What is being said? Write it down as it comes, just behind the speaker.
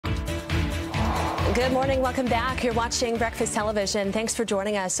Good morning. Welcome back. You're watching Breakfast Television. Thanks for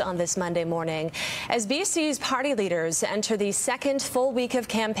joining us on this Monday morning. As BC's party leaders enter the second full week of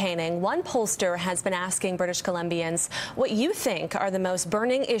campaigning, one pollster has been asking British Columbians what you think are the most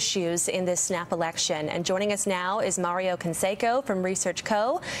burning issues in this snap election. And joining us now is Mario Canseco from Research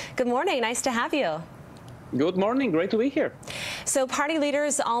Co. Good morning. Nice to have you. Good morning. Great to be here. So party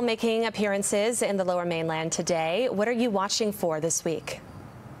leaders all making appearances in the Lower Mainland today. What are you watching for this week?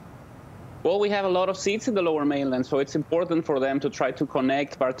 Well, we have a lot of seats in the Lower Mainland, so it's important for them to try to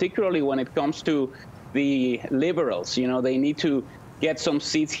connect, particularly when it comes to the Liberals. You know, they need to get some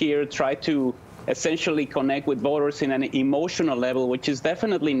seats here, try to essentially connect with voters in an emotional level, which is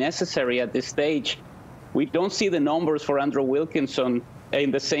definitely necessary at this stage. We don't see the numbers for Andrew Wilkinson in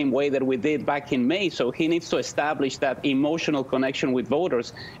the same way that we did back in May, so he needs to establish that emotional connection with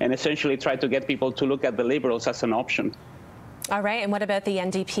voters and essentially try to get people to look at the Liberals as an option. All right, and what about the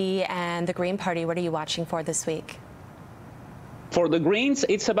NDP and the Green Party? What are you watching for this week? For the Greens,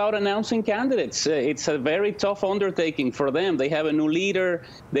 it's about announcing candidates. It's a very tough undertaking for them. They have a new leader.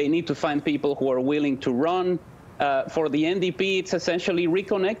 They need to find people who are willing to run. For the NDP, it's essentially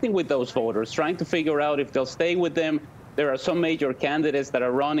reconnecting with those voters, trying to figure out if they'll stay with them. There are some major candidates that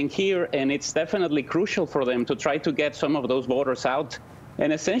are running here, and it's definitely crucial for them to try to get some of those voters out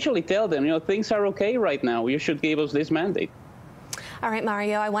and essentially tell them, you know, things are okay right now. You should give us this mandate. All right,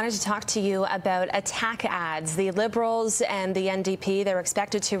 Mario, I wanted to talk to you about attack ads. The Liberals and the NDP, they're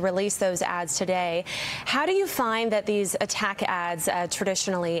expected to release those ads today. How do you find that these attack ads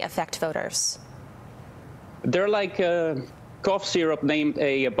traditionally affect voters? They're like cough syrup named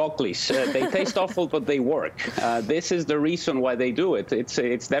a Buckley's. They taste awful, but they work. This is the reason why they do it.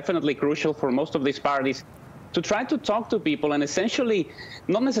 It's definitely crucial for most of these parties to try to talk to people and essentially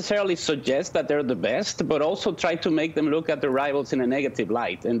not necessarily suggest that they're the best, but also try to make them look at their rivals in a negative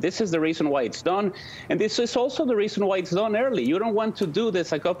light. And this is the reason why it's done. And this is also the reason why it's done early. You don't want to do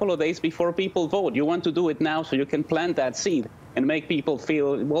this a couple of days before people vote. You want to do it now so you can plant that seed and make people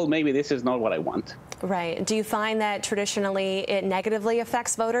feel, well, maybe this is not what I want. Right. Do you find that traditionally it negatively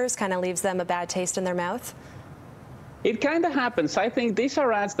affects voters, kind of leaves them a bad taste in their mouth? It kind of happens. I think these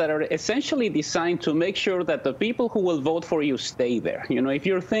are ads that are essentially designed to make sure that the people who will vote for you stay there. You know, if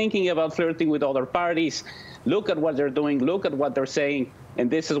you're thinking about flirting with other parties, look at what they're doing, look at what they're saying, and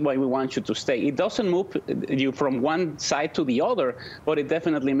this is why we want you to stay. It doesn't move you from one side to the other, but it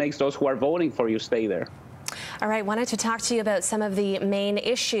definitely makes those who are voting for you stay there. All right, wanted to talk to you about some of the main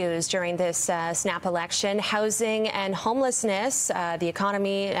issues during this snap election: housing and homelessness, the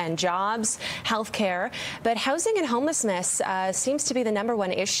economy and jobs, healthcare. But housing and homelessness seems to be the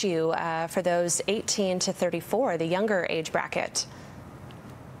 #1 issue for those 18 to 34, the younger age bracket.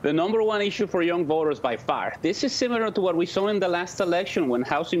 The #1 issue for young voters by far. This is similar to what we saw in the last election when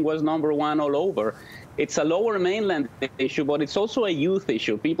housing was #1 all over. It's a Lower Mainland issue, but it's also a youth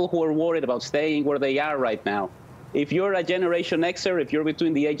issue. People who are worried about staying where they are right now. If you're a Generation Xer, if you're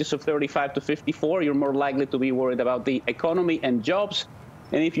between the ages of 35 to 54, you're more likely to be worried about the economy and jobs.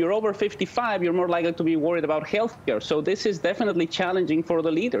 And if you're over 55, you're more likely to be worried about healthcare. So this is definitely challenging for the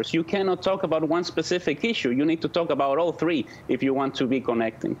leaders. You cannot talk about one specific issue. You need to talk about all three if you want to be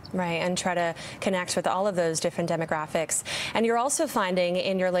connecting. Right, and try to connect with all of those different demographics. And you're also finding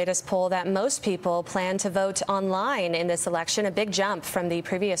in your latest poll that most people plan to vote online in this election, a big jump from the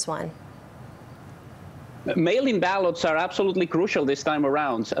previous one. Mail-in ballots are absolutely crucial this time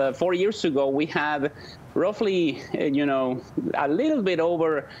around. 4 years ago, we had roughly, a little bit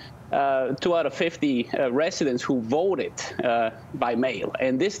over 2 out of 50 residents who voted by mail.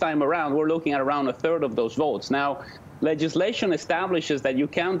 And this time around, we're looking at around a third of those votes. Now, legislation establishes that you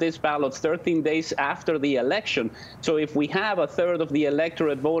count these ballots 13 days after the election. So if we have a third of the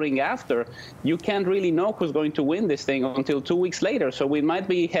electorate voting after, you can't really know who's going to win this thing until 2 weeks later. So we might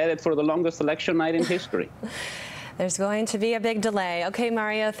be headed for the longest election night in history. There's going to be a big delay. Okay,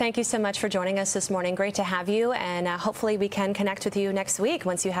 Mario, thank you so much for joining us this morning. Great to have you, and hopefully we can connect with you next week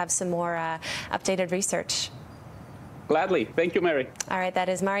once you have some more updated research. Gladly. Thank you, Mary. All right, that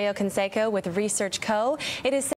is Mario Canseco with Research Co. It is